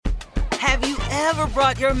Have you ever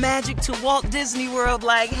brought your magic to Walt Disney World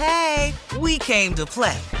like, hey, we came to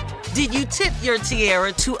play? Did you tip your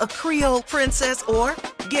tiara to a Creole princess or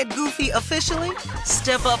get goofy officially?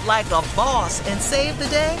 Step up like a boss and save the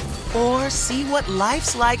day? Or see what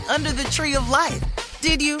life's like under the tree of life?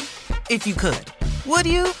 Did you? If you could. Would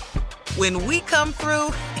you? When we come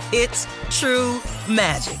through, it's true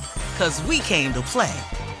magic. 'Cause we came to play.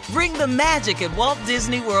 Bring the magic at Walt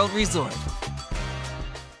Disney World Resort.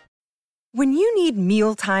 When you need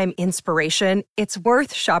mealtime inspiration, it's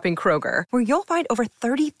worth shopping Kroger, where you'll find over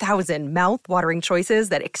 30,000 mouth-watering choices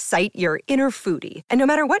that excite your inner foodie. And no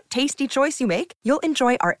matter what tasty choice you make, you'll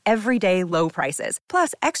enjoy our everyday low prices,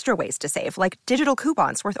 plus extra ways to save, like digital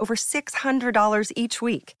coupons worth over $600 each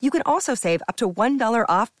week. You can also save up to $1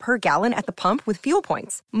 off per gallon at the pump with fuel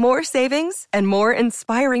points. More savings and more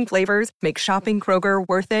inspiring flavors make shopping Kroger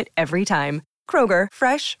worth it every time. Kroger,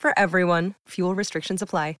 fresh for everyone. Fuel restrictions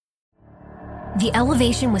apply. The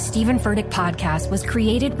Elevation with Stephen Furtick podcast was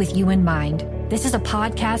created with you in mind. This is a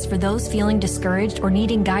podcast for those feeling discouraged or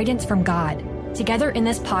needing guidance from God. Together in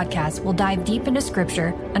this podcast, we'll dive deep into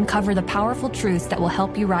scripture, uncover the powerful truths that will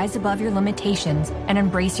help you rise above your limitations and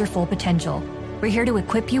embrace your full potential. We're here to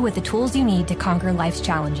equip you with the tools you need to conquer life's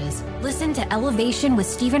challenges. Listen to Elevation with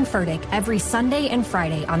Stephen Furtick every Sunday and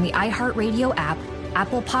Friday on the iHeartRadio app,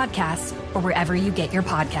 Apple Podcasts, or wherever you get your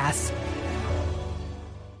podcasts.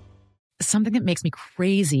 Something that makes me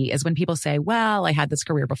crazy is when people say, well, I had this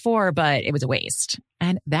career before, but it was a waste.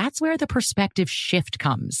 And that's where the perspective shift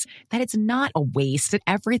comes, that it's not a waste, that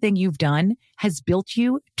everything you've done has built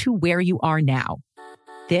you to where you are now.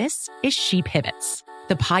 This is She Pivots,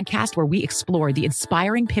 the podcast where we explore the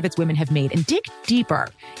inspiring pivots women have made and dig deeper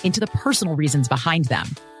into the personal reasons behind them.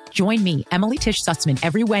 Join me, Emily Tish Sussman,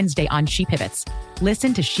 every Wednesday on She Pivots.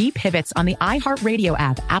 Listen to She Pivots on the iHeartRadio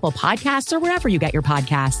app, Apple Podcasts, or wherever you get your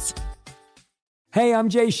podcasts. Hey, I'm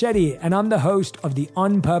Jay Shetty, and I'm the host of the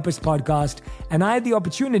On Purpose podcast, and I had the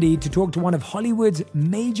opportunity to talk to one of Hollywood's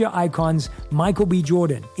major icons, Michael B.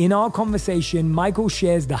 Jordan. In our conversation, Michael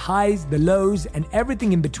shares the highs, the lows, and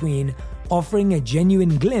everything in between, offering a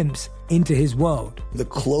genuine glimpse into his world. The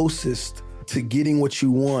closest to getting what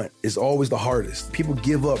you want is always the hardest. People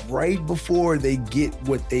give up right before they get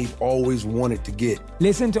what they've always wanted to get.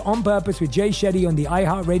 Listen to On Purpose with Jay Shetty on the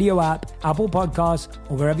iHeartRadio app, Apple Podcasts,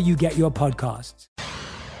 or wherever you get your podcasts.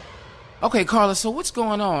 Okay, Carla, so what's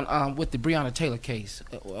going on with the Breonna Taylor case?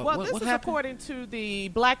 This is according to the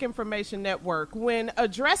Black Information Network. When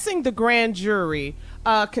addressing the grand jury,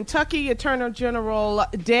 Kentucky Attorney General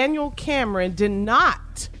Daniel Cameron did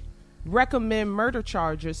not recommend murder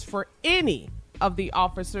charges for any of the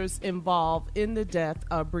officers involved in the death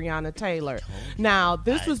of Breonna Taylor. Now,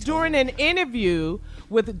 this was during an interview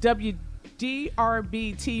with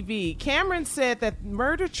WDRB TV. Cameron said that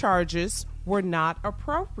murder charges were not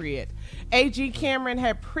appropriate. AG Cameron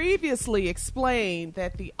had previously explained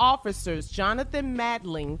that the officers Jonathan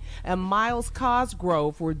Matling and Miles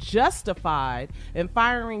Cosgrove were justified in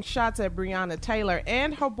firing shots at Breonna Taylor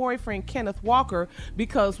and her boyfriend Kenneth Walker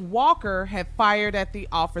because Walker had fired at the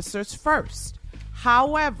officers first.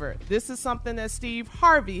 However, this is something that Steve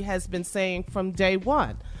Harvey has been saying from day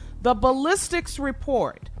one. The ballistics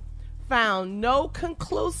report found no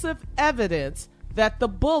conclusive evidence that the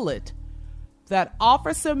bullet that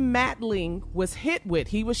Officer Matling was hit with,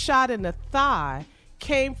 he was shot in the thigh,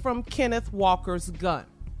 came from Kenneth Walker's gun.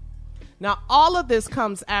 Now, all of this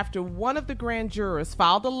comes after one of the grand jurors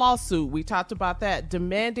filed a lawsuit, we talked about that,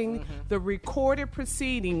 demanding the recorded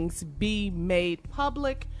proceedings be made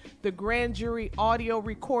public. The grand jury audio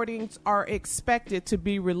recordings are expected to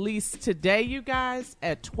be released today, you guys,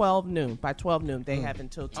 at 12 noon. By 12 noon, they have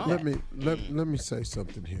until today. Let me say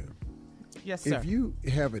something here. Yes, sir. If you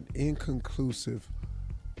have an inconclusive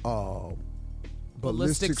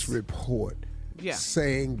ballistics report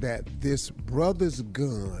saying that this brother's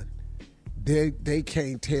gun, they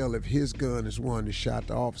can't tell if his gun is one that shot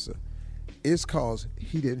the officer, it's because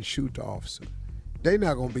he didn't shoot the officer. They're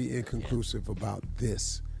not going to be inconclusive about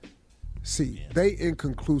this. See, they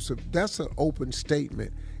inconclusive. That's an open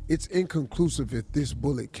statement. It's inconclusive if this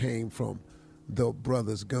bullet came from the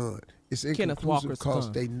brother's gun. It's inconclusive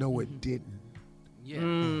because they know it didn't.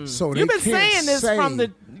 Yeah. So You've been saying this from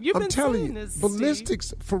the. I'm telling you,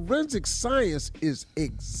 ballistics, forensic science is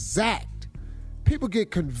exact. People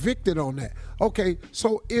get convicted on that. Okay,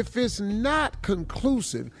 so if it's not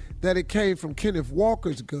conclusive that it came from Kenneth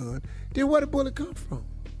Walker's gun, then where did the bullet come from?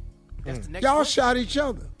 That's the next Y'all question. shot each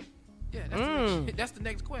other. Yeah, that's the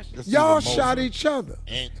next question. Y'all shot each other,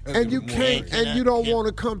 and you can't, and you don't want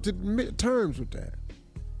to come to terms with that.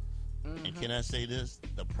 And can I say this?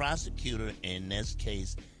 The prosecutor in this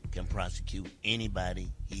case can prosecute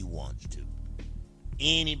anybody he wants to.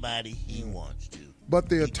 Anybody he wants to. But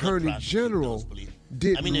the Attorney General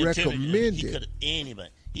didn't recommend it. Anybody.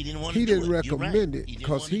 He didn't want to do it. He didn't recommend it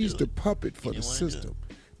because he's the puppet for the system.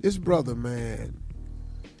 This brother, man,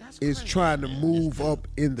 is trying to move up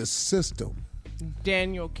in the system.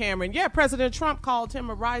 Daniel Cameron. Yeah, President Trump called him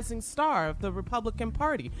a rising star of the Republican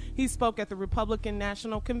Party. He spoke at the Republican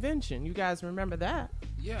National Convention. You guys remember that?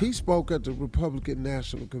 Yeah. He spoke at the Republican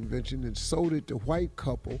National Convention, and so did the white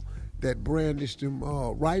couple that brandished them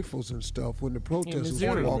rifles and stuff when the protesters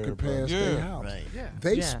were walking past their house. Right. Yeah.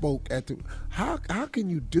 They spoke at the... How can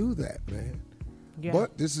you do that, man? Yeah.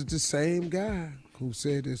 But this is the same guy who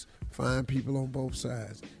said there's fine people on both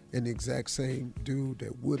sides, and the exact same dude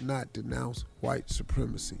that would not denounce white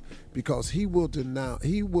supremacy, because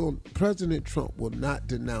President Trump will not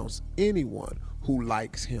denounce anyone who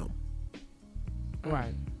likes him.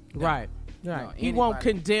 Right. Right. No, he won't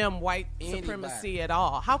condemn white supremacy at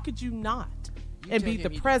all. How could you not and be the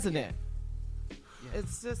president?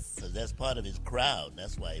 It's just because that's part of his crowd.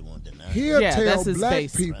 That's why he won't deny. He'll tell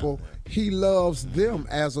black people he loves them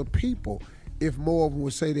as a people if more of them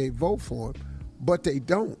would say they vote for him, but they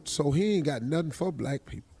don't. So he ain't got nothing for black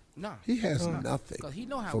people. No, he has nothing. Because he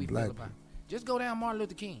know how we feel about it. Just go down Martin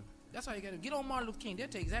Luther King. That's how you got to get on Martin Luther King. They'll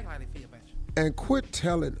tell you exactly how they feel about you. And quit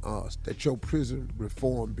telling us that your prison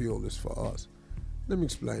reform bill is for us. Let me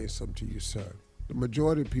explain something to you, sir. The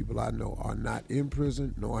majority of people I know are not in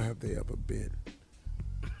prison, nor have they ever been.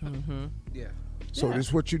 Mm-hmm. Yeah. So this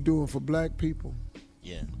is what you're doing for black people.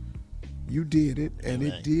 Yeah. You did it, and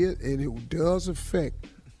it does affect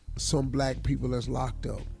some black people that's locked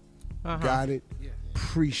up. Got it? Yeah.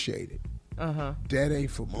 Appreciate it. That ain't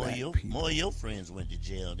for black people. More of your friends went to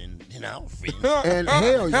jail than our friends. And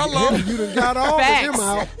hell, you done got all of them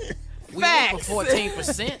out. We went for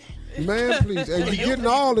 14%. Man, please. And you're getting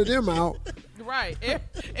all of them out. Right.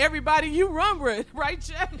 Everybody you run with, right,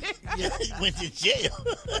 Jack? Yeah, he went to jail.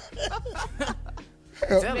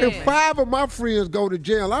 If 5 of my friends go to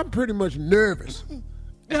jail, I'm pretty much nervous.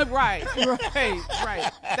 Right.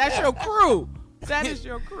 That's your crew. That is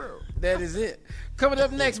your crew. That is it. Coming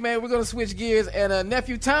up next, man, we're going to switch gears, and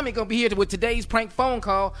nephew Tommy going to be here with today's prank phone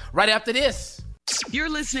call right after this. You're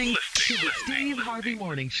listening to the Steve Harvey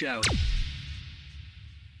Morning Show.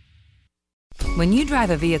 When you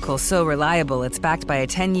drive a vehicle so reliable it's backed by a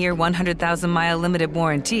 10-year, 100,000-mile limited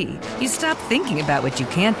warranty, you stop thinking about what you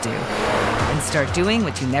can't do and start doing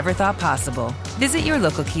what you never thought possible. Visit your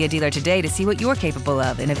local Kia dealer today to see what you're capable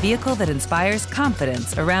of in a vehicle that inspires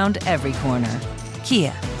confidence around every corner.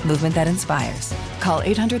 Kia, movement that inspires. Call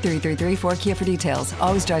 800-333-4KIA for details.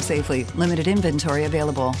 Always drive safely. Limited inventory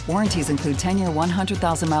available. Warranties include 10-year,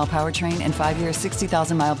 100,000-mile powertrain and 5-year,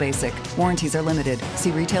 60,000-mile basic. Warranties are limited.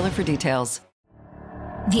 See retailer for details.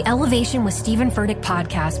 The Elevation with Stephen Furtick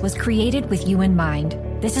podcast was created with you in mind.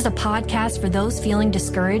 This is a podcast for those feeling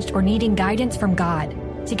discouraged or needing guidance from God.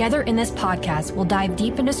 Together in this podcast, we'll dive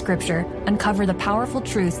deep into Scripture, uncover the powerful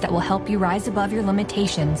truths that will help you rise above your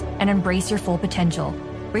limitations and embrace your full potential.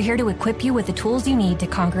 We're here to equip you with the tools you need to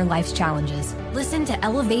conquer life's challenges. Listen to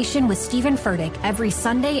Elevation with Stephen Furtick every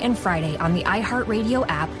Sunday and Friday on the iHeartRadio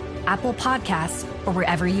app, Apple Podcasts, or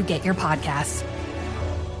wherever you get your podcasts.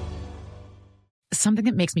 Something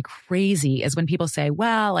that makes me crazy is when people say,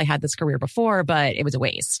 well, I had this career before, but it was a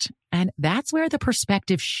waste. And that's where the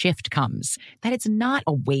perspective shift comes, that it's not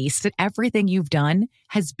a waste, that everything you've done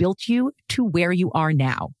has built you to where you are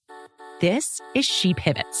now. This is She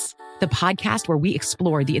Pivots, the podcast where we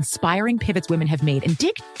explore the inspiring pivots women have made and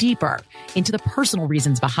dig deeper into the personal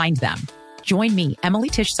reasons behind them. Join me, Emily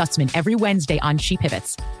Tish Sussman, every Wednesday on She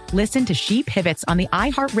Pivots. Listen to She Pivots on the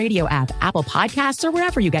iHeartRadio app, Apple Podcasts, or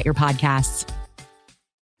wherever you get your podcasts.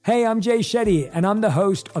 Hey, I'm Jay Shetty, and I'm the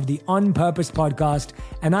host of the On Purpose podcast,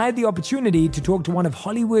 and I had the opportunity to talk to one of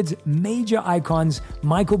Hollywood's major icons,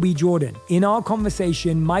 Michael B. Jordan. In our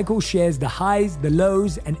conversation, Michael shares the highs, the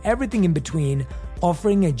lows, and everything in between,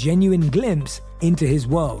 offering a genuine glimpse into his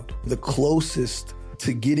world. The closest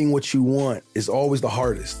to getting what you want is always the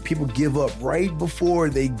hardest. People give up right before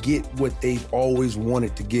they get what they've always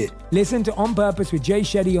wanted to get. Listen to On Purpose with Jay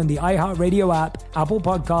Shetty on the iHeartRadio app, Apple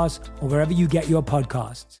Podcasts, or wherever you get your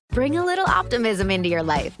podcasts. Bring a little optimism into your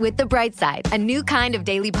life with The Bright Side, a new kind of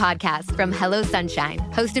daily podcast from Hello Sunshine,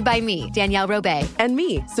 hosted by me, Danielle Robay. And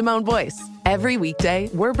me, Simone Boyce. Every weekday,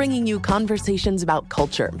 we're bringing you conversations about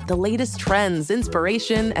culture, the latest trends,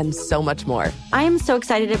 inspiration, and so much more. I am so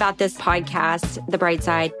excited about this podcast, The Bright Bright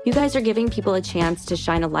Side. You guys are giving people a chance to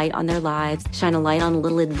shine a light on their lives, shine a light on a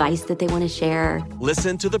little advice that they want to share.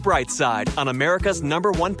 Listen to The Bright Side on America's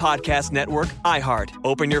 #1 podcast network, iHeart.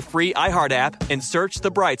 Open your free iHeart app and search The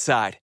Bright Side.